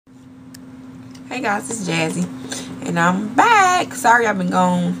Hey guys, it's Jazzy and I'm back. Sorry I've been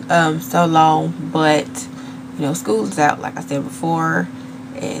gone so long, but you know, school's out like I said before,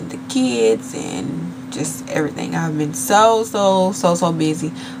 and the kids and just everything. I've been so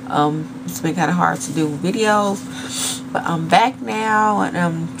busy. It's been kind of hard to do videos, but I'm back now and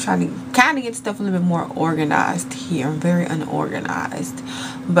I'm trying to kind of get stuff a little bit more organized here. I'm very unorganized,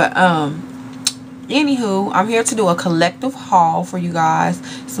 but anywho, I'm here to do a collective haul for you guys.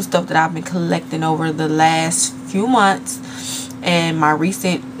 Some stuff that I've been collecting over the last few months and my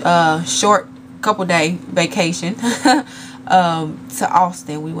recent short couple day vacation to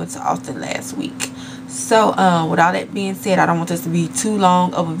Austin. We went to Austin last week. So with all that being said, I don't want this to be too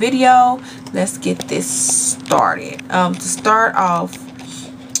long of a video. Let's get this started. To start off,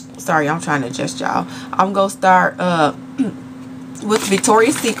 sorry, I'm trying to adjust y'all. I'm gonna start with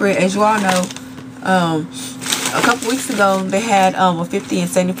Victoria's Secret. As you all know, a couple weeks ago they had a 50 and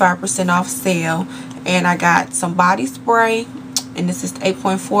 75% off sale, and I got some body spray, and this is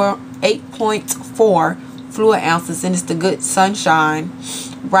 8.4 fluid ounces, and it's the Good Sunshine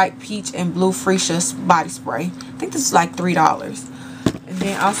Bright Peach and Blue Freesia body spray. I think this is like $3. And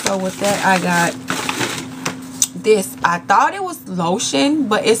then also with that I got this. I thought it was lotion,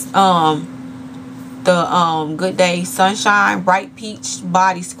 but it's the Good Day Sunshine Bright Peach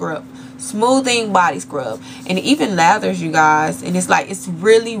body scrub, smoothing body scrub, and it even lathers, you guys, and it's like, it's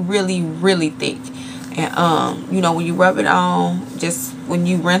really thick, and you know, when you rub it on, just when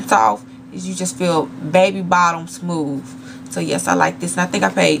you rinse off, you just feel baby bottom smooth. So yes, I like this, and I think I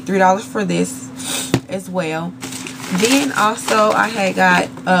paid $3 for this as well. Then also I had got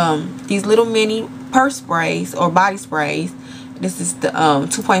these little mini purse sprays or body sprays. This is the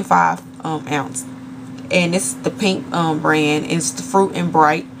 2.5 ounce, and this is the pink brand. It's the Fruit and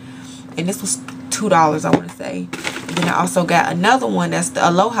Bright, and this was $2, I want to say. And then I also got another one that's the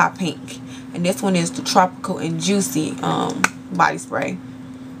Aloha Pink, and this one is the Tropical and Juicy body spray,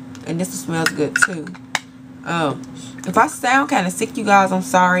 and this smells good too. If I sound kind of sick, you guys, I'm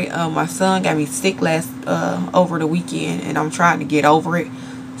sorry. My son got me sick over the weekend, and I'm trying to get over it,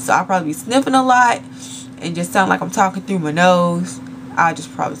 so I'll probably be sniffing a lot and just sound like I'm talking through my nose. I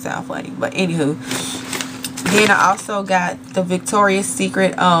just probably sound funny, but anywho. Then I also got the Victoria's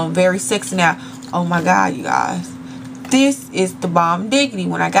Secret Very Sexy. Now, oh my god, you guys, this is the bomb diggity.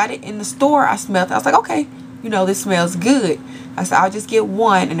 When I got it in the store, I smelled it. I was like, okay, you know, this smells good. I said, I'll just get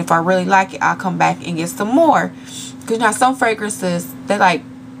one, and if I really like it, I'll come back and get some more. Because now some fragrances, they like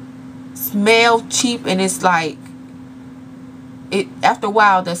smell cheap, and it's like, it after a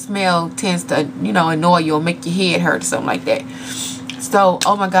while the smell tends to, you know, annoy you or make your head hurt or something like that. So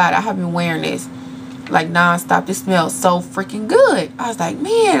oh my god, I have been wearing this like non-stop. This smells so freaking good. I was like,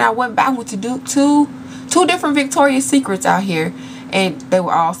 man, I went to do two different Victoria's Secrets out here, and they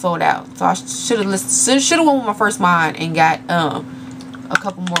were all sold out. So I should have went with my first mind and got a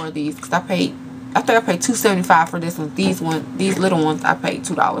couple more of these, because I think I paid $2.75 for this one. These little ones I paid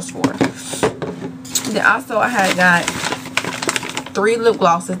 $2 for. Then also I had got 3 lip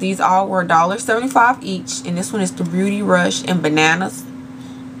glosses. These all were $1.75 each, and this one is the Beauty Rush and Bananas.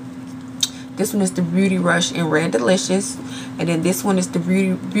 This one is the Beauty Rush and Red Delicious, and then this one is the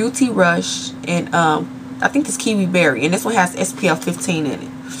Beauty Rush and I think it's Kiwi Berry, and this one has SPF 15 in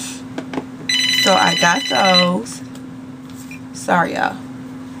it. So I got those. Sorry, y'all.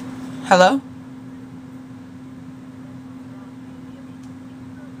 Hello?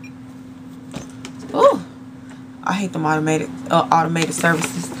 Oh, I hate them automated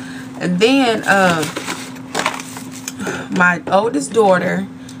services. And then my oldest daughter,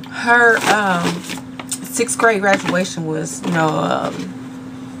 her 6th grade graduation was, you know, a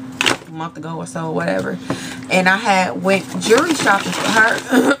month ago or so, whatever, and I went jewelry shopping for her.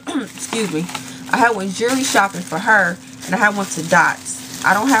 Excuse me. I went jewelry shopping for her, and I went to Dots.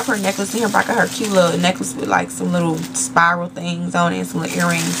 I don't have her necklace in here, but I got her cute little necklace with like some little spiral things on it and some little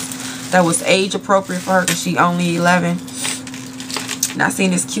earrings that was age appropriate for her, because she only 11. And I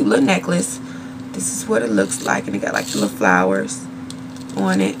seen this cute little necklace. This is what it looks like, and it got like little flowers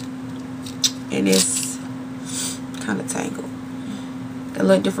on it, and it's kind of tangled. Got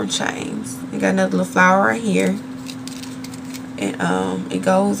little different chains. It got another little flower right here, and it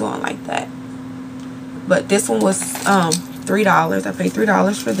goes on like that. But this one was $3. I paid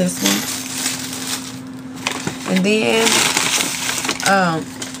 $3 for this one. And then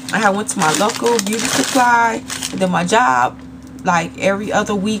I went to my local beauty supply, and then my job, like every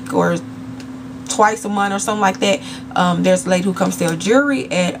other week or twice a month or something like that, there's a lady who comes sell jewelry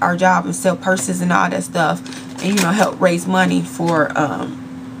at our job and sell purses and all that stuff, and you know, help raise money for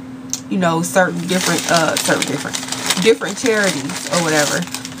you know, different charities or whatever.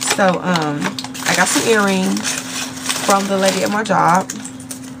 So I got some earrings from the lady at my job.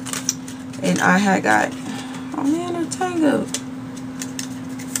 And I had got, oh man, they're tangled.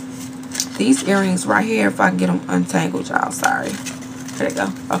 These earrings right here, if I can get them untangled, y'all. Sorry. There they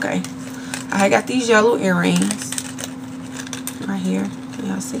go. Okay. I had got these yellow earrings right here. Can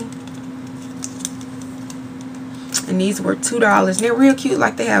y'all see? And these were $2. And they're real cute,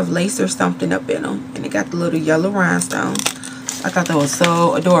 like they have lace or something up in them. And they got the little yellow rhinestones. I thought that was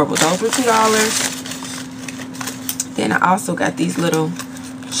so adorable. Those were $2. Then I also got these little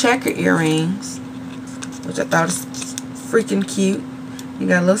checker earrings, which I thought was freaking cute. You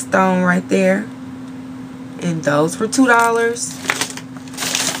got a little stone right there. And those were $2.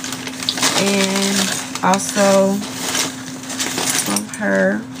 And also from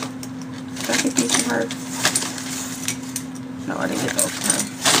her. Did I get these from her? No, I didn't get those from her.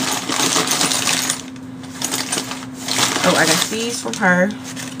 Oh, I got these from her.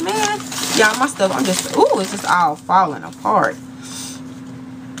 Man, y'all, my stuff, I'm just, ooh, it's just all falling apart.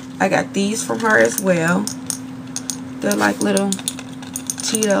 I got these from her as well. They're like little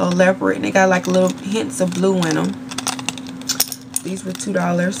cheetah or leopard, and they got like little hints of blue in them. These were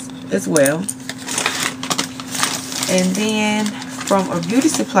 $2 as well. And then from a beauty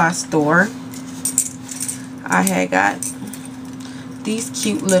supply store, I had got these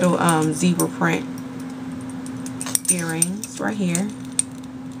cute little zebra print earrings right here.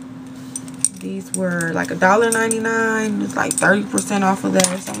 These were like $1.99. It's like 30% off of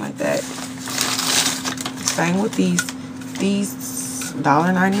that or something like that. Same with these. These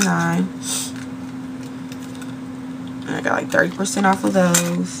 $1.99. And I got like 30% off of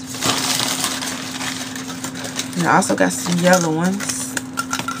those. And I also got some yellow ones.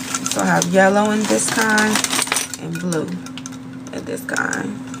 So I have yellow in this kind and blue in this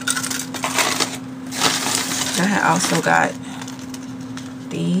kind. I had also got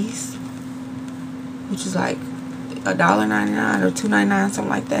these, which is like $1.99 or $2.99, something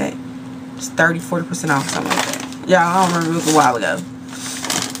like that. It's 30-40% off, something like that. Yeah, I don't remember, it was a while ago.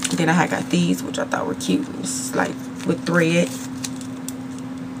 And then I had got these, which I thought were cute. It's like with thread.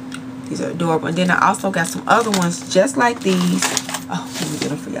 These are adorable. And then I also got some other ones just like these. Oh, let me get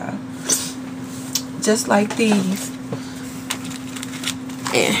them for y'all. Just like these.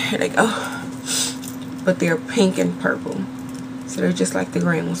 And here they go. But they're pink and purple. So they're just like the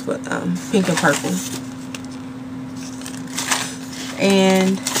green ones, but pink and purple.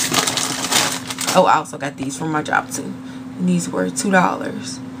 And oh, I also got these from my job too. And these were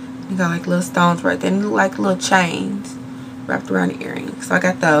 $2. You got like little stones right there. And they look like little chains wrapped around the earrings. So I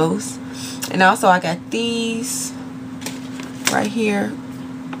got those. And also I got these right here.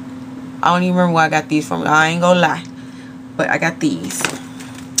 I don't even remember where I got these from. I ain't gonna lie. But I got these.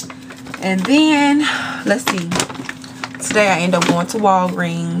 And then, let's see. Today I end up going to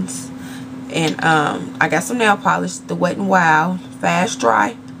Walgreens. And I got some nail polish. The Wet n Wild Fast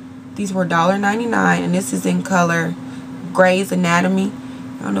Dry. These were $1.99. And this is in color Grey's Anatomy.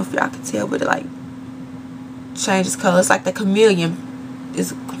 I don't know if y'all can tell, but it like changes color. It's like the chameleon.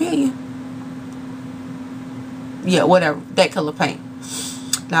 Is it chameleon? Yeah, whatever. That color paint.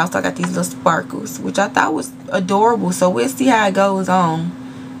 And I also got these little sparkles, which I thought was adorable. So we'll see how it goes on.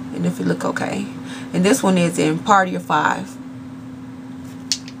 And if it look okay. And this one is in Party of 5.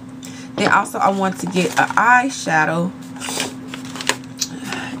 Then also I want to get an eyeshadow.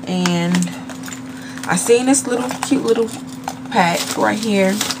 And I seen this little cute little pack right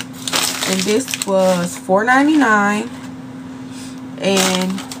here. And this was $4.99.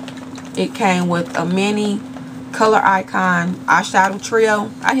 And it came with a mini Color Icon eyeshadow trio.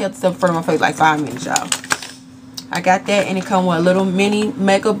 I held this up in front of my face like 5 minutes, y'all. I got that, and it come with a little mini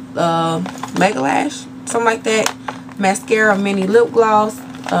mega lash, something like that, mascara, mini lip gloss,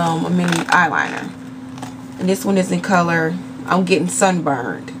 a mini eyeliner. And this one is in color, I'm getting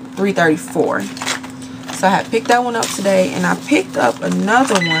sunburned, 334. So I had picked that one up today, and I picked up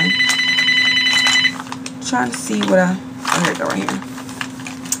another one. I'm trying to see what oh, here it go, right here.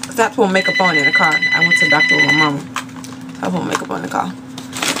 Cause I put makeup on in the car. I went to the doctor with my mama. So I put makeup on in the car.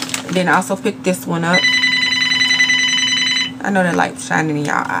 And then I also picked this one up. I know that light shining in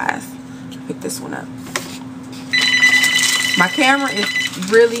y'all eyes. Pick this one up. My camera is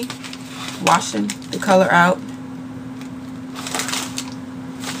really washing the color out.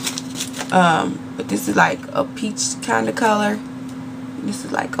 But this is like a peach kind of color. This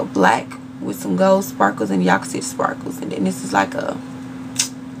is like a black with some gold sparkles and y'all can see sparkles. And then this is like a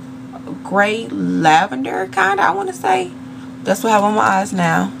gray lavender kind of, I want to say. That's what I have on my eyes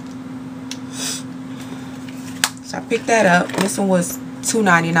now. So I picked that up. This one was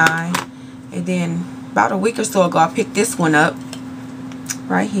 $2.99. And then about a week or so ago, I picked this one up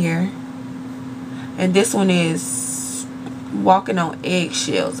right here. And this one is Walking on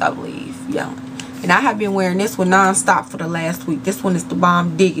Eggshells, I believe. Yeah. And I have been wearing this one non-stop for the last week. This one is the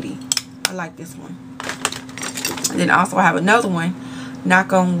Bomb Diggity. I like this one. And then also I have another one,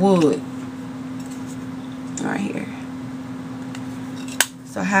 Knock on Wood. Right here.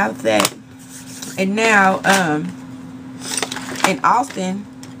 So I have that. And now, in Austin,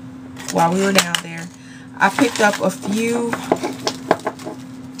 while we were down there, I picked up a few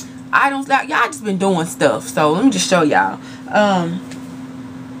items. Y'all just been doing stuff, so let me just show y'all.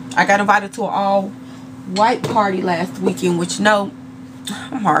 I got invited to an all white party last weekend, which no,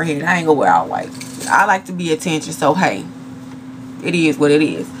 I'm hard-headed. I ain't gonna wear all white. I like to be attention, so hey, it is what it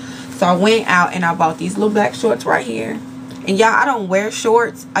is. So I went out and I bought these little black shorts right here. And y'all, I don't wear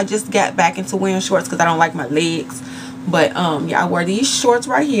shorts. I just got back into wearing shorts because I don't like my legs. But yeah, I wear these shorts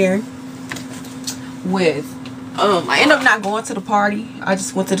right here with I ended up not going to the party. I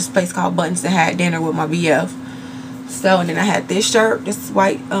just went to this place called Buttons and had dinner with my BF. So, and then I had this shirt, this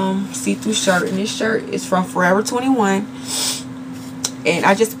white see-through shirt, and this shirt is from Forever 21. And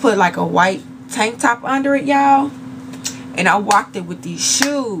I just put like a white tank top under it, y'all. And I walked it with these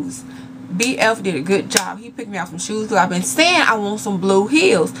shoes. BF did a good job. He picked me out some shoes because I've been saying I want some blue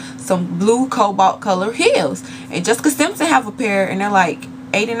heels, some blue cobalt color heels. And Jessica Simpson have a pair, and they're like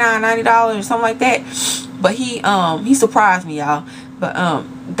 $89, $90 or something like that. But he surprised me, y'all. But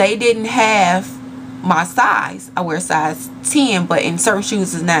they didn't have my size. I wear size 10, but in certain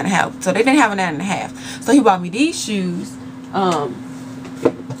shoes is 9.5. So they didn't have a 9.5. So he bought me these shoes.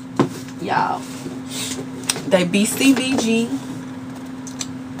 Y'all, they BCBG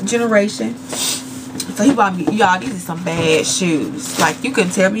generation. So he bought me, y'all, these are some bad shoes. Like, you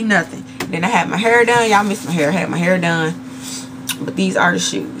couldn't tell me nothing. Then I had my hair done. Y'all missed my hair. I had my hair done. But these are the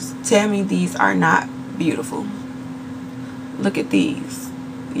shoes. Tell me these are not beautiful. Look at these,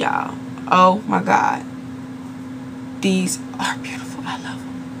 y'all. Oh my God, these are beautiful. I love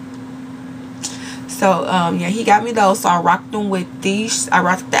them. So yeah, he got me those. So I rocked them with these. I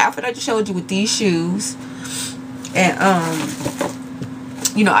rocked the outfit I just showed you with these shoes. And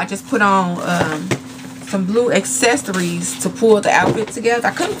you know, I just put on some blue accessories to pull the outfit together.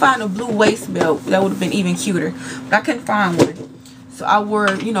 I couldn't find a blue waist belt. That would have been even cuter, but I couldn't find one. So I wore,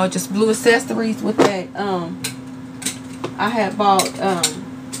 you know, just blue accessories with that. I had bought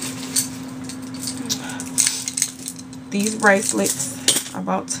these bracelets. I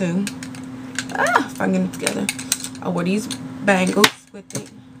bought 2. If I can get them together. I wore these bangles with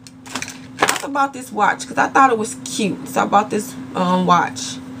it. I also bought this watch because I thought it was cute. So I bought this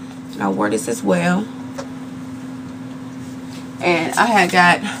watch. And I wore this as well. And I had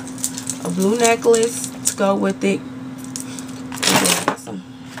got a blue necklace to go with it. And then I got some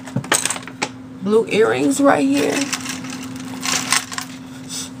blue earrings right here.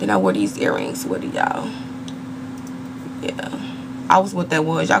 Then I wore these earrings with it, y'all. Yeah. I was what that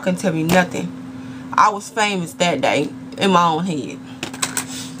was. Y'all couldn't tell me nothing. I was famous that day in my own head.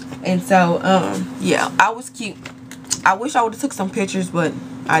 And so, yeah, I was cute. I wish I would have took some pictures, but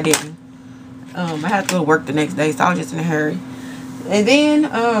I didn't. I had to go to work the next day, so I was just in a hurry. And then,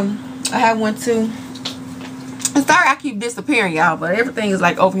 I had went to... I'm sorry I keep disappearing, y'all, but everything is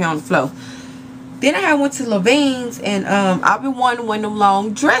like over here on the floor. Then I had went to Levine's, and I've been wanting one of them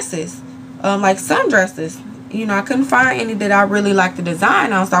long dresses, like sundresses. You know, I couldn't find any that I really liked the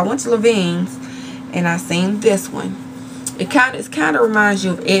design on, so I went to Levine's, and I seen this one. It kind of reminds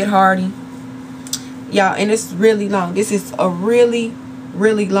you of Ed Hardy, y'all, and it's really long. This is a really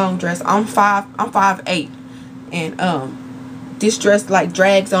long dress. I'm 5'8", and this dress like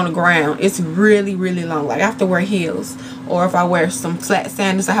drags on the ground. It's really long. Like I have to wear heels, or if I wear some flat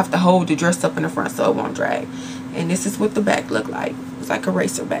sandals, I have to hold the dress up in the front so it won't drag. And this is what the back look like. It's like a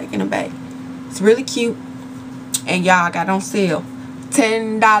racer back in the back. It's really cute. And y'all, I got on sale,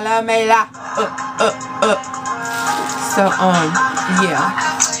 $10 mela up. So yeah,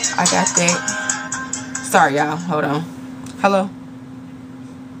 I got that. Sorry y'all, hold on. Hello.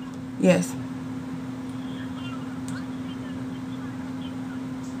 Yes.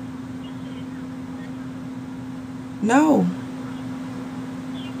 No.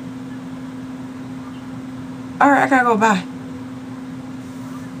 Alright, I gotta go. Bye.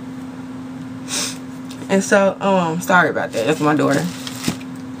 And so, sorry about that. That's my daughter.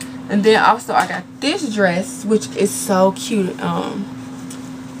 And then also I got this dress, which is so cute.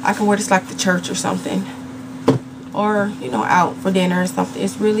 I can wear this like to church or something. Or, you know, out for dinner or something.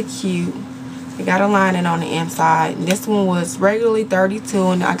 It's really cute. It got a lining on the inside. And this one was regularly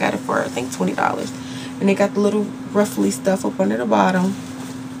 $32, and I got it for, I think, $20. And they got the little ruffly stuff up under the bottom.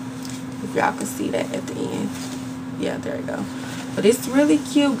 If y'all can see that at the end. Yeah, there you go. But it's really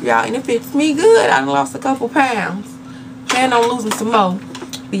cute, y'all, and it fits me good. I done lost a couple pounds. Plan on losing some more.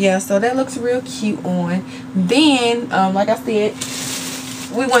 But yeah, so that looks real cute on. Then, like I said,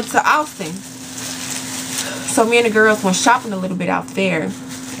 we went to Austin. So me and the girls went shopping a little bit out there.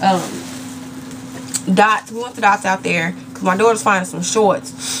 Dots. We went to Dots out there because my daughter's finding some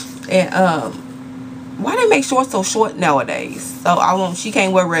shorts. And why they make shorts so short nowadays? So she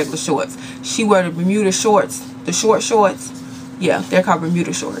can't wear regular shorts. She wear the Bermuda shorts, the short shorts. Yeah, they're called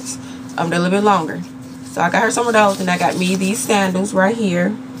Bermuda shorts. They're a little bit longer. So I got her some of those, and I got me these sandals right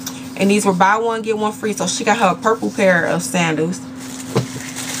here. And these were buy one get one free. So she got her a purple pair of sandals.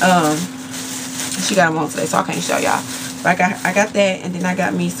 She got them on today, so I can't show y'all. But I got that, and then I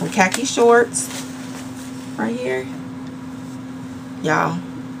got me some khaki shorts right here. Y'all,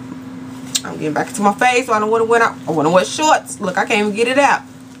 I'm getting back into my face, so I don't want to wear. I want to wear shorts. Look, I can't even get it out.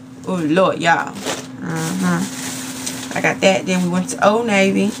 Oh Lord, y'all. I got that. Then we went to Old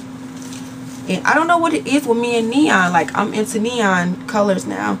Navy. And I don't know what it is with me and neon. Like, I'm into neon colors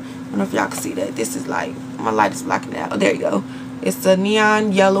now. I don't know if y'all can see that. This is like, my light is blocking it out. Oh, there you go. It's a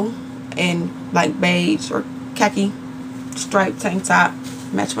neon yellow and like beige or khaki striped tank top.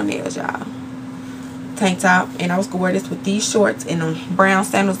 Match my nails, y'all. Tank top. And I was going to wear this with these shorts and the brown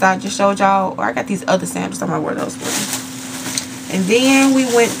sandals that I just showed y'all. Or I got these other sandals. I might wear those with me. And then we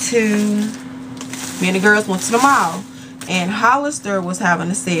went to, me and the girls went to the mall. And Hollister was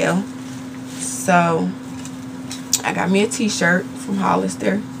having a sale. So I got me a t-shirt from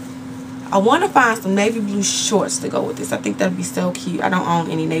Hollister. I want to find some navy blue shorts to go with this. I think that'd be so cute. I don't own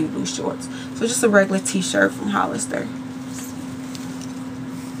any navy blue shorts. So just a regular t-shirt from Hollister.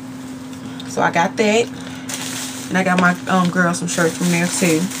 So I got that. And I got my girl some shirts from there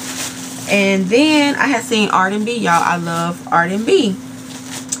too. And then I had seen R&B, y'all. I love R&B.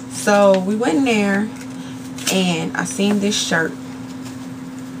 So we went in there and I seen this shirt.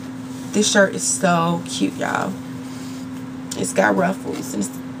 This shirt is so cute, y'all. It's got ruffles and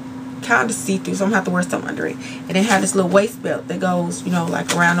it's kind of see-through, so I'm gonna have to wear something under it. And it had this little waist belt that goes, you know,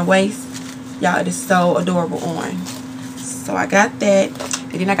 like around the waist. Y'all, it is so adorable on. So I got that.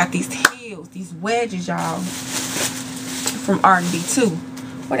 And then I got these heels, these wedges, y'all, from R&B too.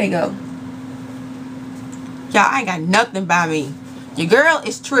 Where they go? Y'all, I ain't got nothing by me. Your girl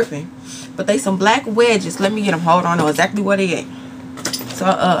is tripping. But they some black wedges. Let me get them. Hold on, I know exactly where they at. So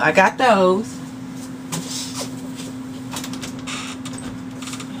I got those.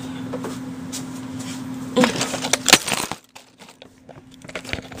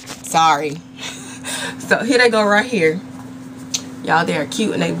 Sorry. So here they go right here. Y'all, they are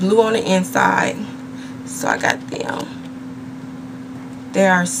cute and they blue on the inside. So I got them. They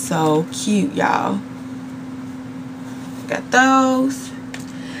are so cute, y'all. Got those.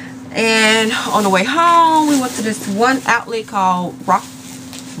 And on the way home, we went to this one outlet called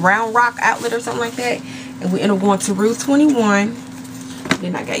Round Rock Outlet or something like that. And we ended up going to Route 21.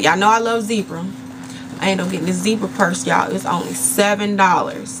 Then I got, y'all know I love zebra. I ended up getting this zebra purse, y'all. It was only $7.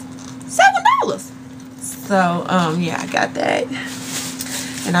 $7. So, yeah, I got that.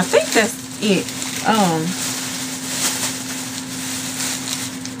 And I think that's it.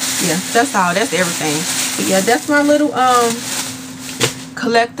 Yeah, that's all. That's everything. But yeah, that's my little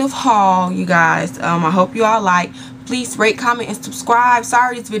collective haul, you guys. I hope you all like. Please rate, comment, and subscribe.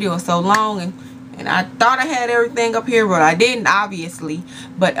 Sorry this video is so long, and I thought I had everything up here, but I didn't, obviously.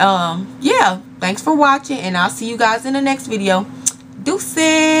 But yeah, thanks for watching, and I'll see you guys in the next video.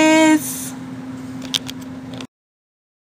 Deuces.